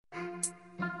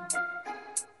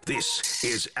This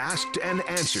is Asked and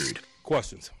Answered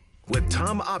Questions. with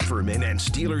Tom Opferman and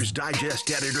Steelers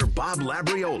Digest editor Bob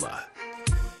Labriola.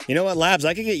 You know what, Labs?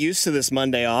 I could get used to this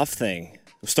Monday off thing.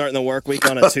 We're starting the work week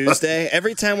on a Tuesday.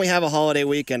 Every time we have a holiday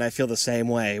weekend, I feel the same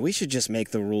way. We should just make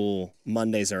the rule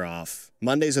Mondays are off.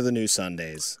 Mondays are the new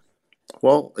Sundays.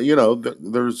 Well,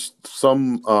 there's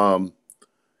some,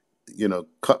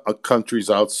 countries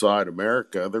outside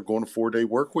America, they're going to 4-day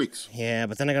work weeks. Yeah,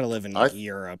 but then I got to live in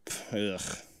Europe. Ugh.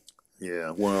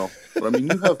 Yeah, well, but I mean,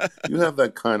 you have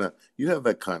that kind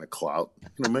of clout.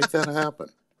 Make that happen.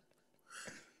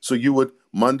 So you would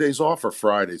Mondays off or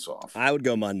Fridays off? I would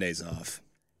go Mondays off.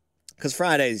 Because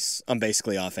Fridays, I'm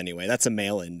basically off anyway. That's a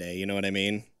mail-in day, you know what I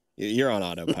mean? You're on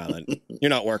autopilot. You're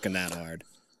not working that hard.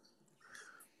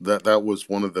 That was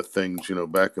one of the things,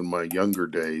 back in my younger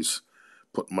days,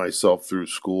 putting myself through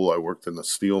school. I worked in a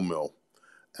steel mill,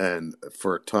 and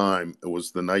for a time, it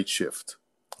was the night shift,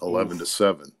 11 to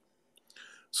 7.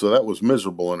 So that was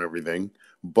miserable and everything,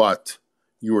 but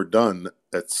you were done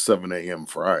at 7 a.m.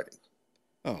 Friday.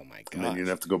 Oh, my God. And then you didn't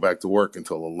have to go back to work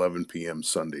until 11 p.m.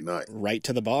 Sunday night. Right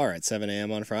to the bar at 7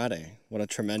 a.m. on Friday. What a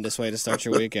tremendous way to start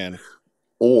your weekend.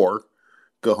 Or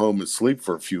go home and sleep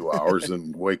for a few hours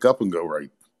and wake up and go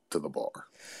right to the bar.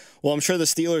 Well, I'm sure the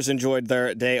Steelers enjoyed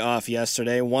their day off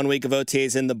yesterday. 1 week of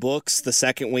OTAs in the books. The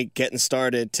second week getting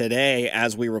started today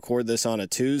as we record this on a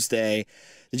Tuesday.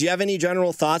 Did you have any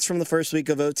general thoughts from the first week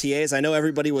of OTAs? I know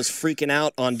everybody was freaking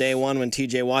out on day one when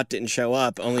TJ Watt didn't show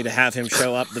up, only to have him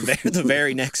show up the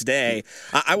very next day.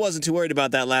 I wasn't too worried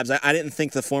about that, Labs. I didn't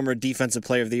think the former Defensive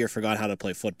Player of the Year forgot how to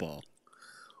play football.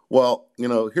 Well,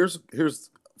 here's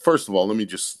first of all, let me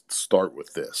just start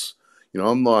with this.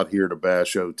 I'm not here to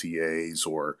bash OTAs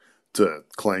or to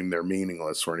claim they're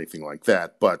meaningless or anything like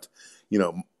that. But,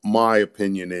 my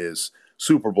opinion is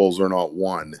Super Bowls are not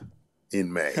won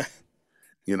in May.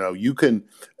 You can,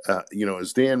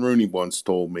 as Dan Rooney once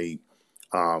told me,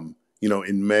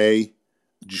 in May,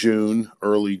 June,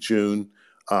 early June,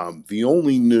 the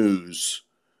only news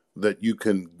that you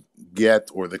can get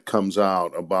or that comes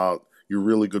out about your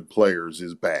really good players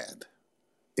is bad.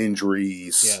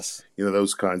 Injuries, yes,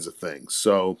 those kinds of things.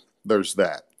 So there's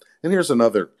that. And here's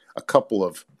a couple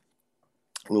of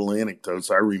little anecdotes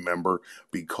I remember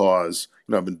because,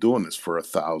 I've been doing this for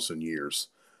 1,000 years.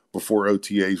 Before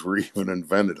OTAs were even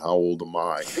invented. How old am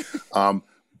I?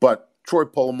 But Troy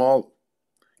Polamalu,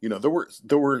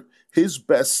 there were his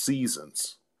best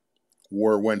seasons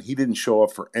were when he didn't show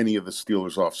up for any of the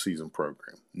Steelers off-season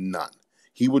program. None.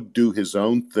 He would do his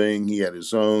own thing. He had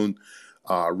his own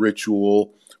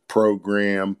ritual,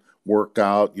 program,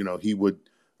 workout. He would,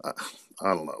 I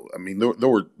don't know. I mean,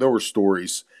 there were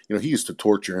stories. He used to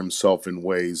torture himself in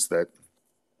ways that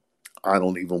I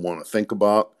don't even want to think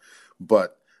about.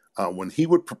 But when he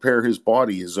would prepare his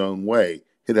body his own way,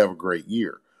 he'd have a great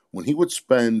year. When he would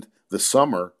spend the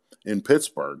summer in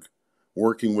Pittsburgh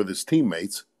working with his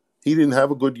teammates, he didn't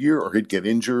have a good year, or he'd get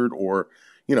injured, or,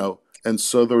 and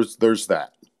so there's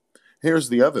that. Here's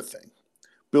the other thing.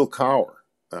 Bill Cowher,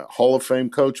 Hall of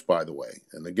Fame coach, by the way.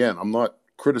 And again, I'm not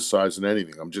criticizing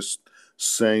anything. I'm just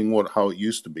saying how it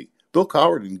used to be. Bill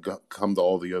Cowher didn't come to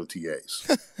all the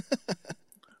OTAs.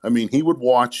 I mean, he would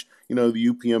watch, the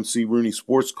UPMC Rooney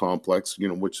Sports Complex,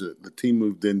 which the team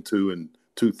moved into in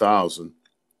 2000.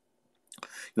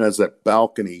 Has that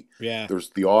balcony. Yeah. There's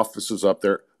the offices up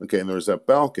there. Okay, and there's that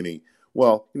balcony.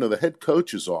 Well, the head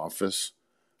coach's office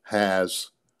has,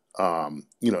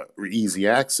 easy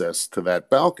access to that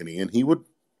balcony. And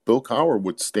Bill Cowher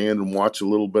would stand and watch a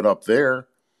little bit up there.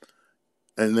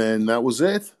 And then that was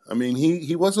it. I mean,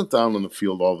 he wasn't down on the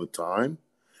field all the time.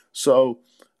 So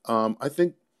I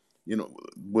think,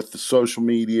 with the social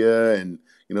media and,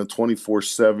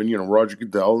 24/7, Roger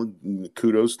Goodell,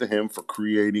 kudos to him for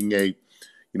creating a,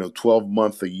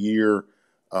 12-month a year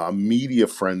media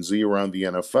frenzy around the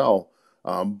NFL.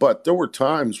 But there were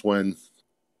times when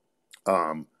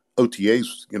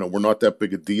OTAs, were not that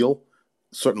big a deal,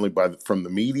 certainly from the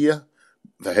media,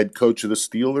 the head coach of the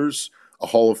Steelers, a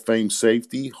Hall of Fame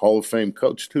safety, Hall of Fame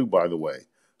coach too, by the way.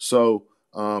 So,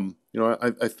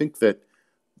 I think that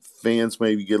fans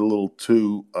maybe get a little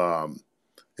too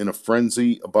in a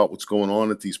frenzy about what's going on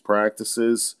at these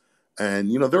practices.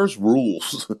 And, there's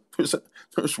rules.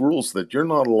 there's rules that you're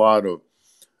not allowed to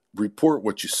report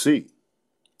what you see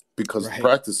because right. The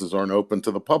practices aren't open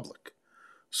to the public.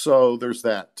 So there's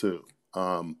that too.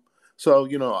 I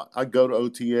go to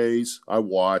OTAs, I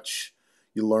watch,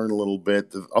 you learn a little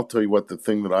bit. I'll tell you what, the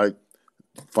thing that I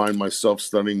find myself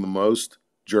studying the most,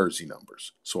 jersey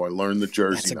numbers. So I learned the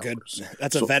jersey numbers.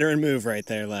 That's a veteran move right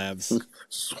there, Labs.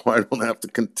 So I don't have to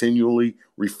continually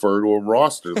refer to a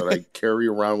roster that I carry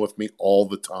around with me all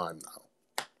the time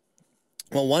now.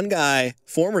 Well, one guy,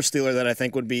 former Steeler, that I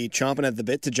think would be chomping at the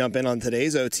bit to jump in on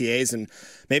today's OTAs and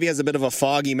maybe has a bit of a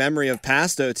foggy memory of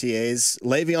past OTAs,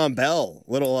 Le'Veon Bell.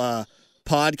 Little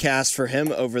podcast for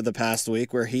him over the past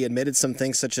week where he admitted some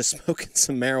things such as smoking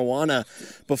some marijuana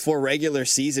before regular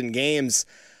season games.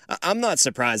 I'm not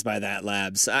surprised by that,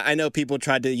 Labs. I know people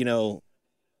tried to,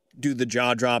 do the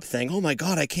jaw drop thing. Oh my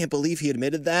God, I can't believe he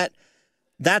admitted that.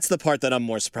 That's the part that I'm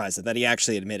more surprised at, that he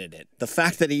actually admitted it. The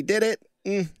fact that he did it,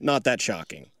 not that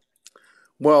shocking.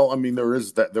 Well, I mean, there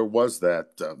was that,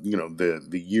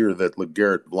 the year that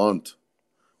LeGarrette Blount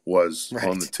was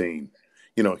on the team.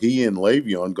 He and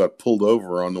Le'Veon got pulled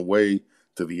over on the way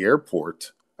to the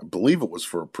airport. I believe it was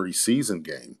for a preseason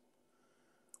game.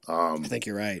 I think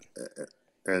you're right.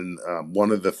 And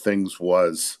one of the things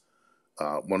was,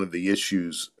 one of the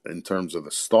issues in terms of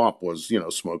the stop was,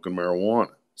 smoking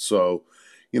marijuana. So,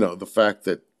 the fact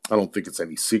that I don't think it's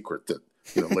any secret that,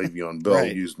 Le'Veon Bell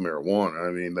right. used marijuana.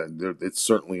 I mean, it's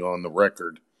certainly on the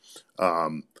record.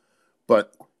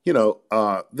 But,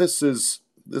 this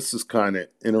is kind of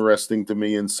interesting to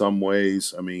me in some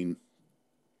ways. I mean,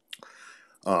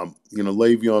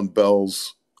 Le'Veon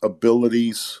Bell's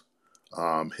abilities,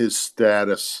 his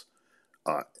status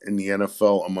in the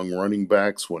NFL among running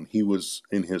backs when he was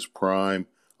in his prime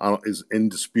is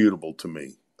indisputable to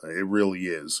me. It really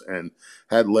is. And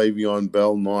had Le'Veon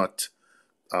Bell not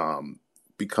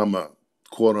become a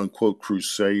quote-unquote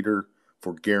crusader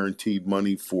for guaranteed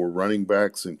money for running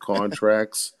backs and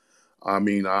contracts, I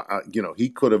mean, he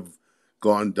could have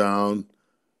gone down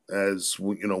as,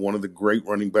 one of the great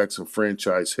running backs in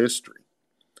franchise history.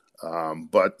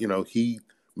 But, he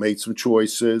made some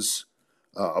choices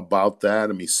about that.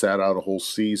 I mean, he sat out a whole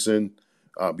season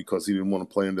because he didn't want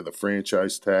to play under the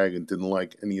franchise tag and didn't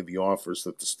like any of the offers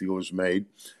that the Steelers made.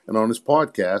 And on his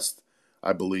podcast,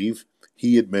 I believe,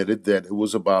 he admitted that it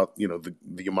was about,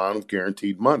 the amount of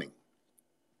guaranteed money.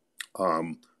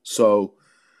 So,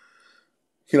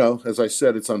 as I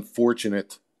said, it's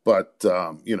unfortunate, but,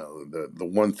 the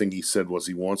one thing he said was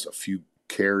he wants a few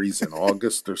carries in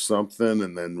August or something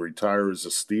and then retire as a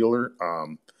Steeler.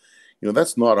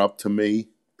 That's not up to me.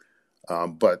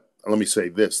 But let me say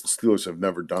this, the Steelers have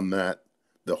never done that.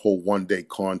 The whole one-day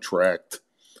contract,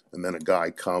 and then a guy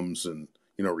comes and,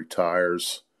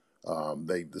 retires.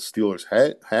 The Steelers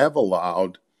have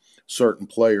allowed certain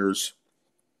players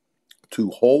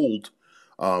to hold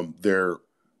their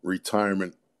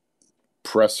retirement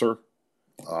presser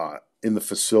in the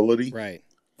facility. Right.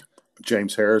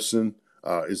 James Harrison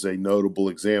is a notable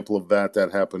example of that.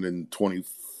 That happened in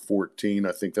 2014.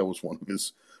 I think that was one of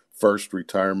his first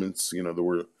retirements. There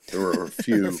were a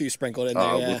few, a few sprinkled in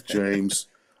there with James,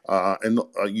 and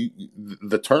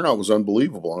the turnout was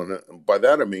unbelievable. And by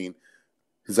that I mean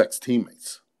his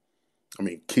ex-teammates. I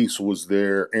mean, Kiesel was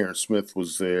there, Aaron Smith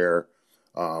was there.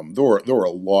 There were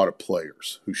a lot of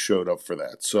players who showed up for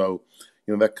that. So,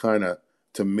 that kind of,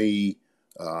 to me,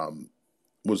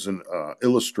 was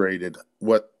illustrated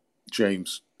what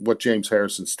James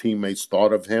Harrison's teammates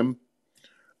thought of him.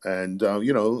 And,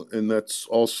 and that's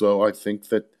also, I think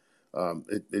that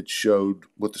it showed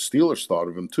what the Steelers thought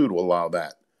of him, too, to allow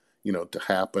that, to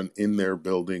happen in their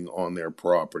building, on their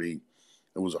property.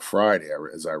 It was a Friday,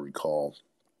 as I recall.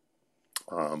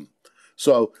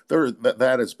 So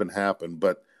that has been happened,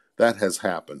 but that has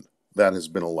happened. That has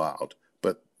been allowed.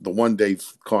 But the one-day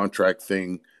contract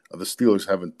thing, the Steelers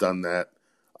haven't done that.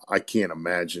 I can't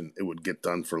imagine it would get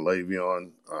done for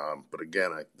Le'Veon. But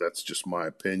again, that's just my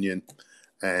opinion.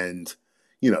 And,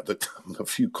 the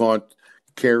few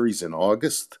carries in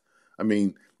August, I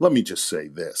mean, let me just say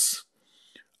this.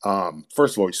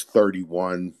 First of all, he's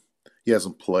 31. He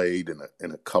hasn't played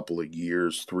in a couple of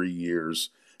years, 3 years.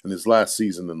 And his last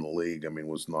season in the league, I mean,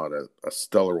 was not a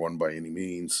stellar one by any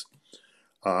means.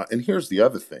 And here's the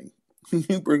other thing.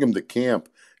 You bring him to camp,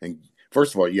 and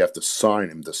first of all, you have to sign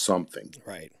him to something.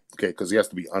 Right. Okay, because he has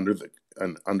to be under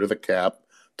the cap,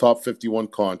 top 51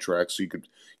 contract, so you could,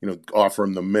 offer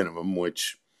him the minimum,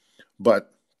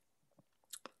 but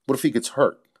what if he gets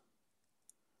hurt?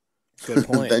 Good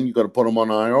point. Then you got to put him on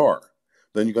IR.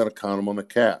 Then you got to count him on the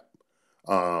cap.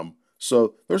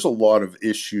 So there's a lot of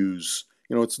issues.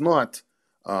 It's not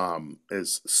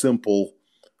as simple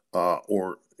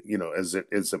or as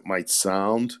it might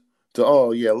sound to,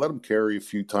 let him carry a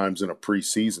few times in a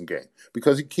preseason game,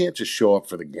 because he can't just show up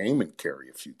for the game and carry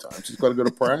a few times. He's got to go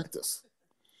to practice.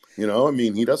 I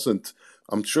mean, he doesn't.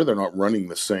 I'm sure they're not running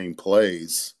the same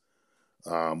plays.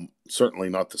 Certainly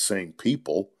not the same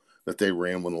people. that they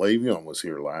ran when Le'Veon was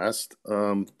here last.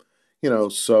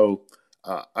 So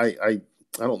I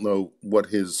don't know what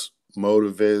his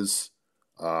motive is,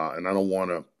 and I don't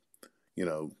want to,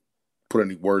 put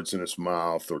any words in his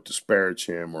mouth or disparage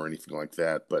him or anything like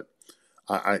that. But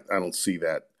I don't see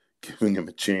that giving him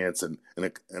a chance in a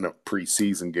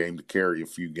preseason game to carry a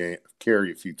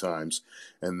few times,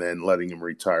 and then letting him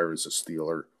retire as a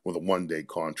Steeler with a 1-day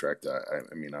contract. I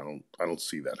don't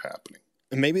see that happening.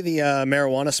 Maybe the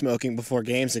marijuana smoking before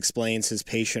games explains his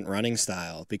patient running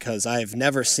style, because I've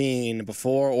never seen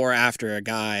before or after a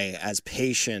guy as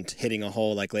patient hitting a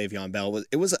hole like Le'Veon Bell.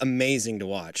 It was amazing to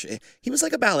watch. He was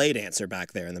like a ballet dancer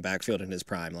back there in the backfield in his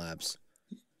prime labs.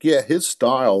 Yeah, his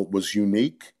style was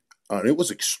unique, and it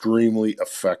was extremely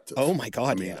effective. Oh, my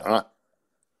God,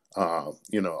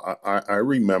 I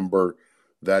remember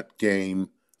that game.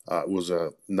 It was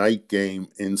a night game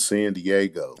in San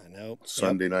Diego. I know.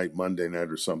 Sunday night, Monday night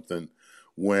or something,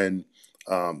 when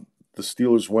the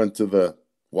Steelers went to the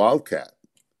Wildcat.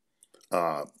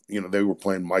 They were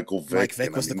playing Michael Vick. Mike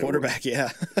Vick was the quarterback,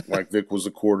 Mike Vick was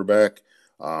the quarterback.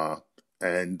 That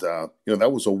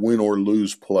was a win or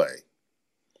lose play.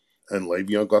 And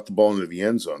Le'Veon got the ball into the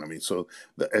end zone.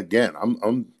 Again,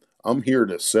 I'm here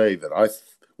to say that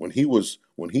when he was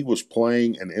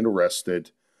playing and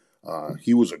interested,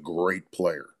 he was a great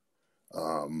player.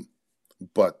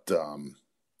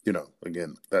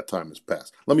 Again, that time has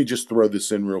passed. Let me just throw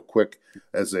this in real quick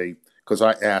because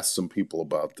I asked some people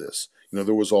about this.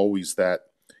 There was always that,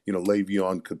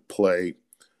 Le'Veon could play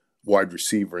wide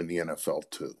receiver in the NFL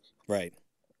too. Right.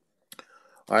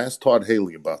 I asked Todd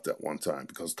Haley about that one time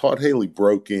because Todd Haley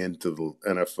broke into the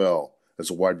NFL as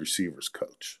a wide receivers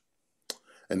coach.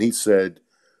 And he said,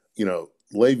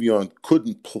 Le'Veon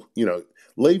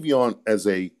Le'Veon as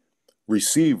a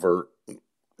receiver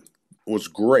was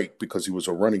great because he was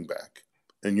a running back,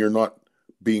 and you're not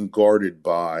being guarded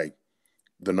by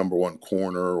the number one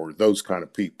corner or those kind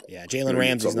of people. Yeah, Jalen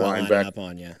Ramsey's not lining up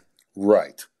on you.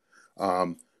 Right.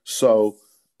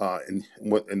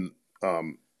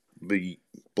 The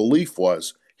belief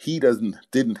was he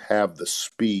didn't have the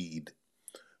speed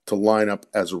to line up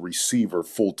as a receiver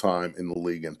full-time in the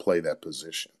league and play that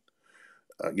position.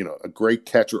 A great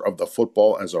catcher of the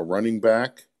football as a running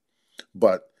back,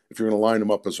 but if you're going to line him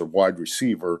up as a wide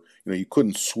receiver, you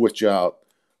couldn't switch out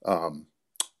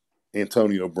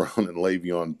Antonio Brown and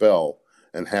Le'Veon Bell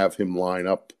and have him line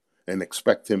up and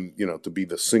expect him, to be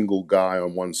the single guy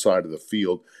on one side of the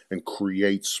field and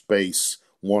create space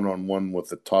one-on-one with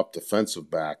the top defensive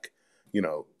back,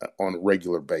 on a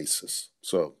regular basis.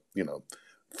 So,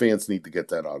 fans need to get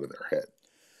that out of their head.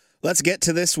 Let's get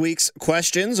to this week's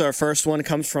questions. Our first one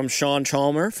comes from Sean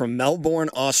Chalmer from Melbourne,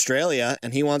 Australia,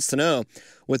 and he wants to know,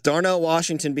 with Darnell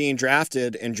Washington being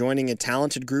drafted and joining a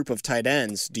talented group of tight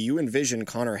ends, do you envision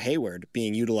Connor Hayward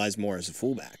being utilized more as a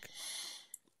fullback?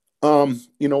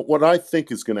 What I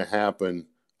think is going to happen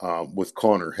with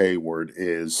Connor Hayward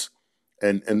is,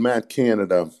 and Matt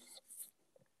Canada,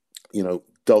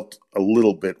 dealt a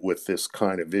little bit with this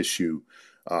kind of issue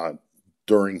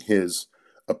during his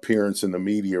appearance in the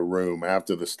media room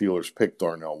after the Steelers picked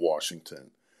Darnell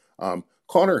Washington.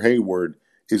 Connor Hayward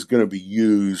is going to be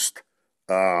used,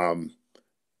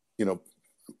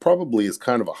 probably as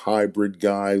kind of a hybrid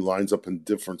guy, lines up in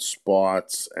different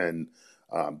spots and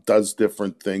does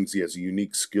different things. He has a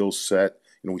unique skill set.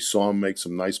 We saw him make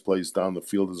some nice plays down the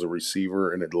field as a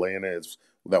receiver in Atlanta as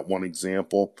that one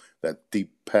example, that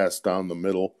deep pass down the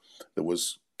middle that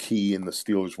was key in the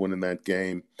Steelers winning that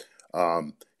game.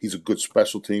 He's a good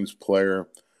special teams player.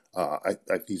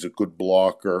 He's a good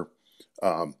blocker.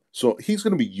 So he's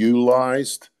going to be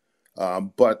utilized,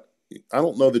 but I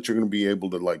don't know that you're going to be able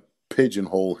to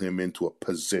pigeonhole him into a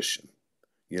position.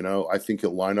 I think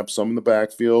he'll line up some in the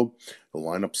backfield. He'll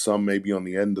line up some maybe on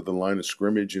the end of the line of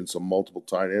scrimmage in some multiple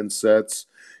tight end sets.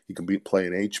 He can be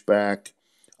playing H-back.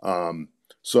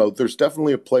 So there's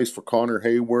definitely a place for Connor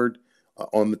Hayward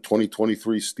on the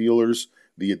 2023 Steelers.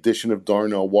 The addition of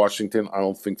Darnell Washington, I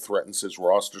don't think threatens his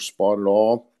roster spot at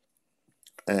all.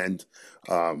 And,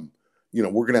 we're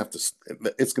going to have to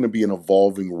 – it's going to be an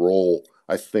evolving role.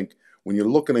 I think when you're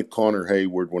looking at Connor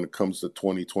Hayward when it comes to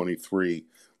 2023,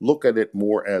 look at it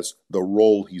more as the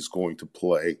role he's going to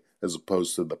play as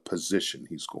opposed to the position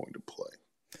he's going to play.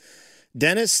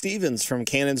 Dennis Stevens from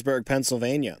Canonsburg,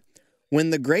 Pennsylvania. When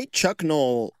the great Chuck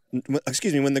Noll's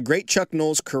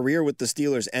career with the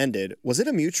Steelers ended, was it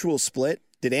a mutual split?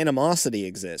 Did animosity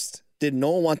exist? Did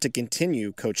Noll want to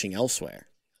continue coaching elsewhere?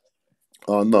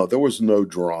 No, there was no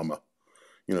drama.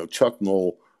 Chuck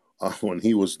Noll, when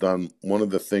he was done, one of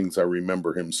the things I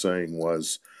remember him saying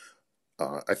was,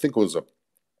 I think it was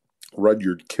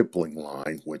Rudyard Kipling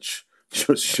line, which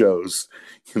just shows,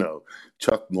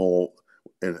 Chuck Noll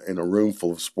in a room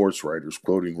full of sports writers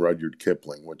quoting Rudyard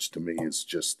Kipling, which to me is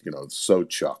just, so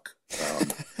Chuck.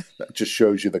 That just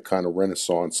shows you the kind of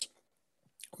Renaissance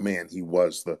man he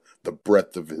was, the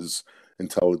breadth of his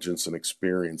intelligence and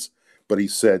experience. But he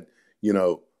said,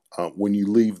 when you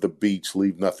leave the beach,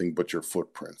 leave nothing but your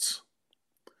footprints.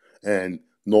 And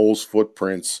Noll's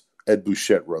footprints, Ed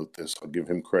Bouchette wrote this. I'll give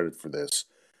him credit for this.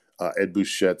 Ed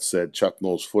Bouchette said Chuck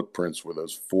Noll's footprints were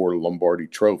those 4 Lombardi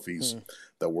trophies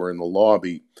that were in the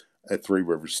lobby at Three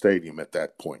Rivers Stadium at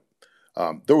that point.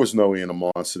 There was no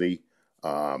animosity.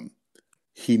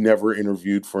 He never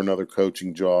interviewed for another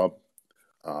coaching job.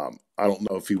 I don't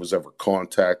know if he was ever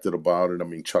contacted about it. I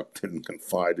mean, Chuck didn't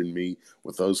confide in me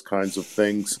with those kinds of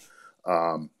things.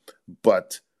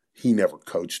 But he never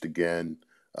coached again.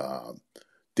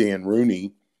 Dan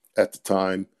Rooney, at the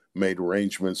time, made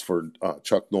arrangements for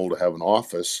Chuck Noll to have an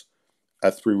office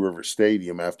at Three River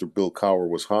Stadium after Bill Cowher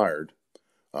was hired.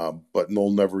 But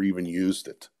Noll never even used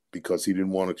it because he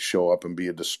didn't want to show up and be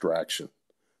a distraction.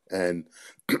 And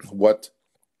what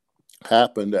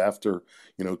happened after,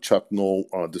 Chuck Noll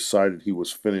decided he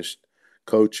was finished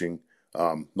coaching,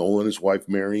 Noll and his wife,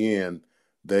 Mary Ann,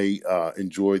 they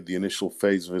enjoyed the initial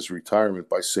phase of his retirement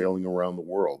by sailing around the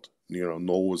world.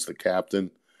 Noll was the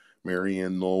captain. Mary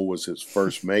Ann Noll was his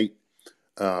first mate.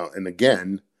 And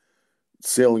again,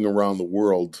 sailing around the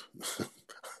world,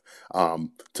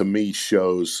 to me,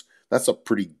 shows that's a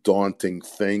pretty daunting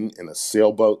thing in a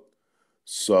sailboat.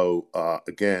 So,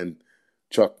 again,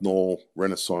 Chuck Noll,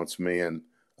 Renaissance man,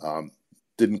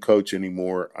 didn't coach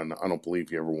anymore. And I don't believe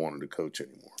he ever wanted to coach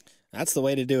anymore. That's the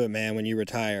way to do it, man, when you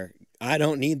retire. I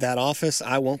don't need that office.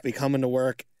 I won't be coming to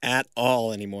work at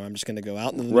all anymore. I'm just going to go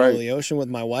out in the middle of the ocean with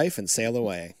my wife and sail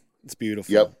away. It's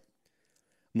beautiful. Yep.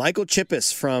 Michael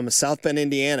Chippis from South Bend,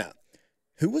 Indiana.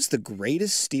 Who was the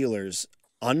greatest Steelers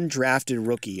undrafted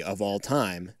rookie of all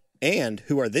time, and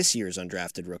who are this year's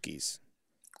undrafted rookies?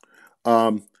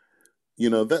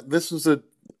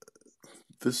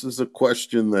 This is a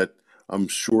question that I'm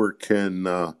sure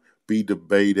can be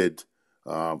debated,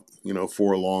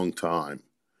 for a long time.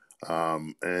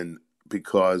 And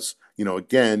because,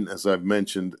 again, as I've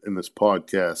mentioned in this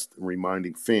podcast,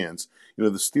 reminding fans, the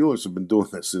Steelers have been doing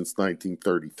this since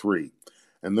 1933.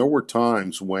 And there were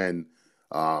times when,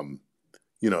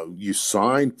 you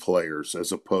signed players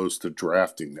as opposed to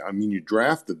drafting. I mean, you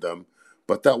drafted them,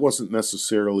 but that wasn't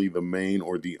necessarily the main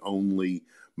or the only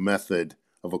method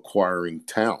of acquiring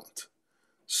talent.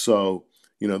 So,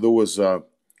 there was a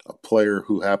player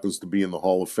who happens to be in the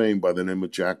Hall of Fame by the name of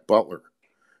Jack Butler,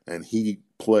 and he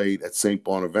played at St.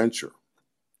 Bonaventure.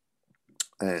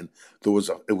 And it was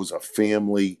a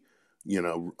family,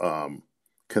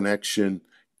 connection.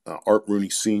 Art Rooney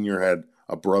Sr. had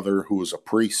a brother who was a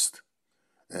priest,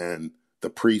 and the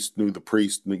priest knew the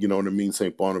priest. You know what I mean?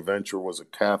 St. Bonaventure was a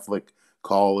Catholic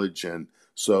college, and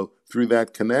so through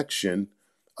that connection,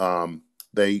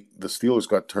 the Steelers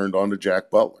got turned on to Jack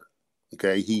Butler.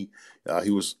 Okay, he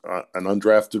was an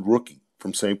undrafted rookie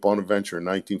from St. Bonaventure in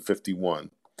 1951.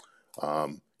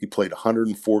 He played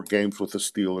 104 games with the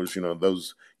Steelers.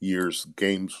 Those years,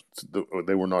 games,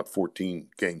 they were not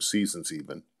 14-game seasons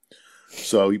even.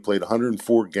 So he played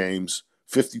 104 games,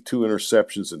 52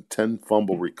 interceptions, and 10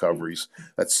 fumble recoveries.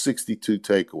 That's 62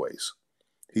 takeaways.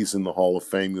 He's in the Hall of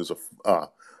Fame. He was a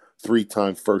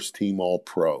 3-time first-team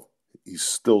All-Pro. He's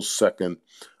still second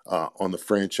on the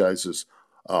franchise's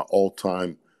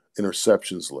all-time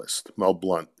interceptions list. Mel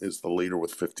Blount is the leader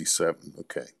with 57.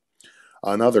 Okay.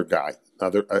 Another guy,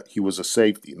 he was a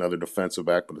safety, another defensive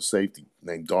back, but a safety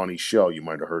named Donnie Shell. You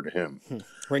might have heard of him.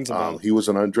 Rings a bell. He was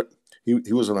an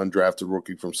undrafted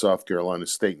rookie from South Carolina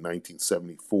State in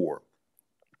 1974.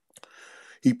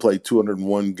 He played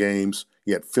 201 games.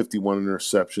 He had 51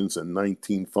 interceptions and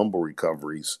 19 fumble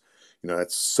recoveries.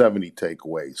 That's 70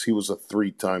 takeaways. He was a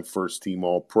 3-time first-team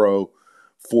All-Pro,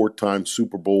 4-time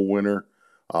Super Bowl winner,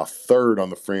 third on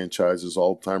the franchise's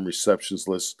all-time receptions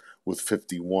list with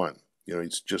 51.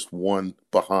 He's just one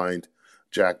behind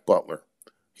Jack Butler.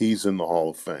 He's in the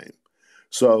Hall of Fame.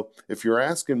 So if you're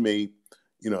asking me,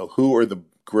 who the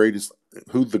greatest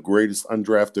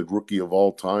undrafted rookie of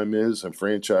all time is in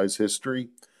franchise history,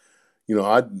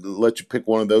 I'd let you pick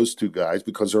one of those two guys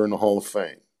because they're in the Hall of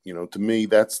Fame. To me,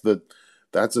 that's a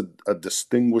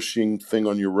distinguishing thing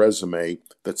on your resume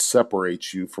that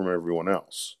separates you from everyone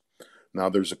else. Now,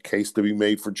 there's a case to be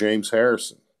made for James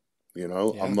Harrison.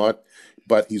 Yeah.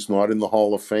 But he's not in the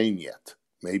Hall of Fame yet.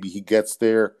 Maybe he gets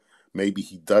there. Maybe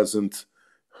he doesn't.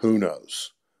 Who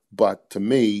knows? But to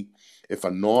me, if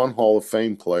a non-Hall of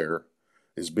Fame player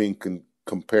is being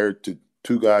compared to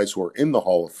two guys who are in the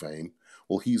Hall of Fame.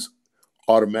 Well, he's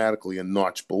automatically a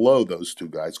notch below those two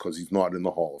guys because he's not in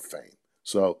the Hall of Fame.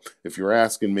 So if you're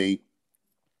asking me,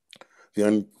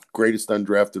 the greatest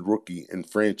undrafted rookie in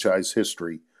franchise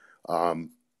history,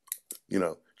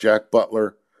 Jack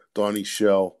Butler, Donnie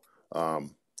Shell,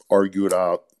 argue it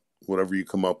out. Whatever you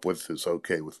come up with is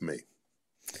okay with me.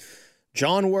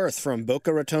 John Worth from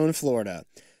Boca Raton, Florida.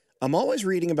 I'm always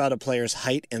reading about a player's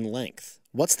height and length.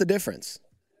 What's the difference?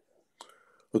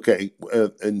 Okay,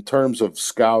 in terms of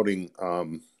scouting,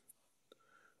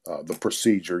 the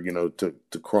procedure,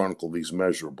 to chronicle these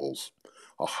measurables,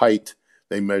 a height,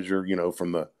 they measure,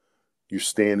 from you're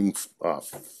standing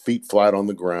feet flat on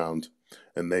the ground,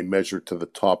 and they measure to the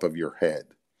top of your head.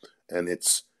 And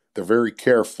they're very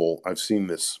careful. I've seen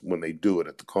this when they do it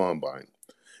at the combine.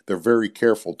 They're very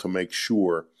careful to make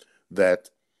sure that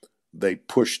they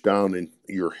push down in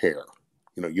your hair.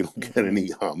 You don't get any,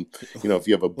 if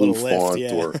you have a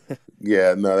bouffant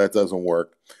no, that doesn't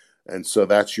work. And so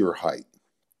that's your height.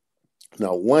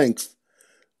 Now, length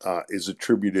is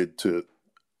attributed to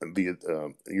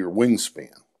your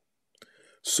wingspan.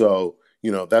 So,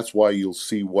 that's why you'll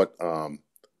see what arm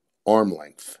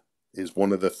length is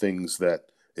one of the things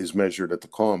that is measured at the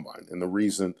combine. And the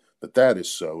reason that is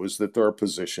so is that there are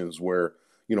positions where,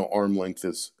 arm length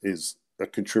is a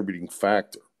contributing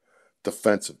factor.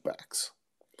 Defensive backs,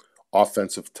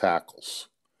 offensive tackles.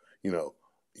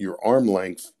 Your arm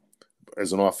length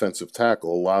as an offensive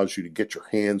tackle allows you to get your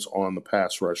hands on the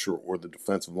pass rusher or the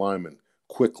defensive lineman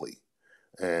quickly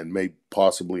and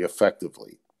possibly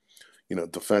effectively.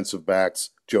 Defensive backs,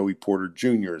 Joey Porter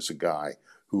Jr. is a guy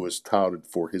who is touted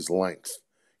for his length.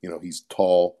 He's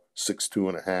tall,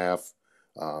 6'2.5",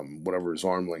 whatever his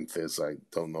arm length is. I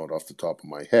don't know it off the top of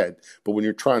my head. But when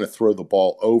you're trying to throw the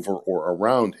ball over or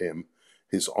around him,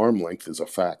 his arm length is a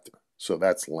factor. So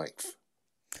that's length.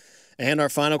 And our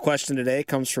final question today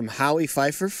comes from Howie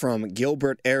Pfeiffer from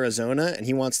Gilbert, Arizona, and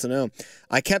he wants to know,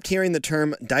 I kept hearing the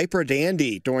term diaper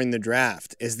dandy during the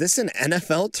draft. Is this an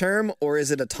NFL term or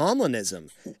is it a Tomlinism?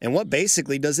 And what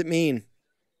basically does it mean?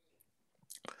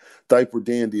 Diaper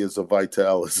dandy is a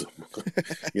Vitalism.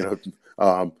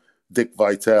 Dick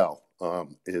Vitale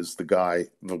is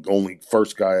the only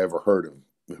first guy I ever heard of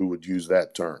who would use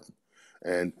that term.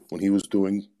 And when he was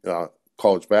doing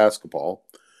college basketball,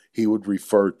 he would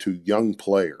refer to young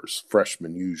players,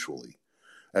 freshmen usually,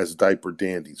 as diaper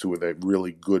dandies, who were the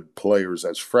really good players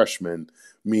as freshmen,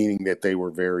 meaning that they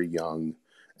were very young.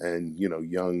 And,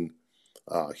 young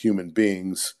human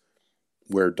beings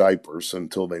wear diapers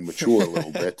until they mature a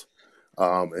little bit.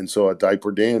 And so a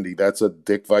diaper dandy, that's a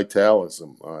Dick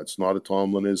Vitalism. It's not a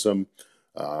Tomlinism.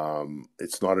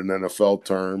 It's not an NFL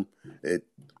term.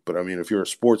 But if you're a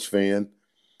sports fan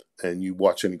and you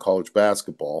watch any college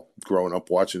basketball, growing up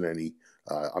watching any,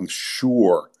 I'm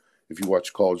sure if you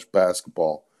watch college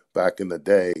basketball back in the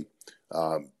day,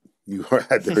 you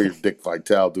had to hear Dick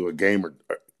Vitale do a game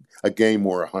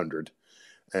or 100.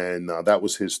 And that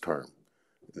was his term,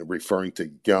 referring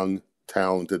to young,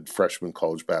 talented freshman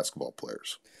college basketball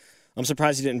players. I'm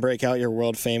surprised you didn't break out your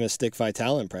world-famous Dick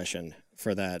Vitale impression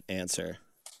for that answer.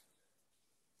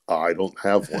 I don't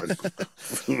have one.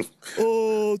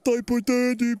 Oh, diaper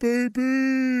dandy,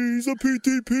 baby. He's a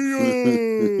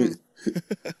PTP.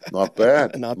 Not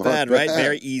bad. Not bad, right?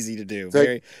 Very easy to do.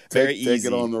 Very easy. Take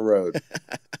it on the road.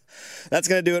 That's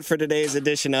going to do it for today's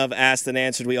edition of Asked and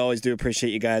Answered. We always do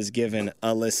appreciate you guys giving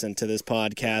a listen to this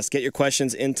podcast. Get your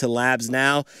questions into Labs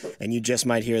now, and you just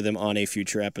might hear them on a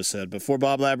future episode. But for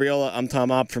Bob Labriola, I'm Tom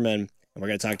Opperman, and we're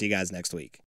going to talk to you guys next week.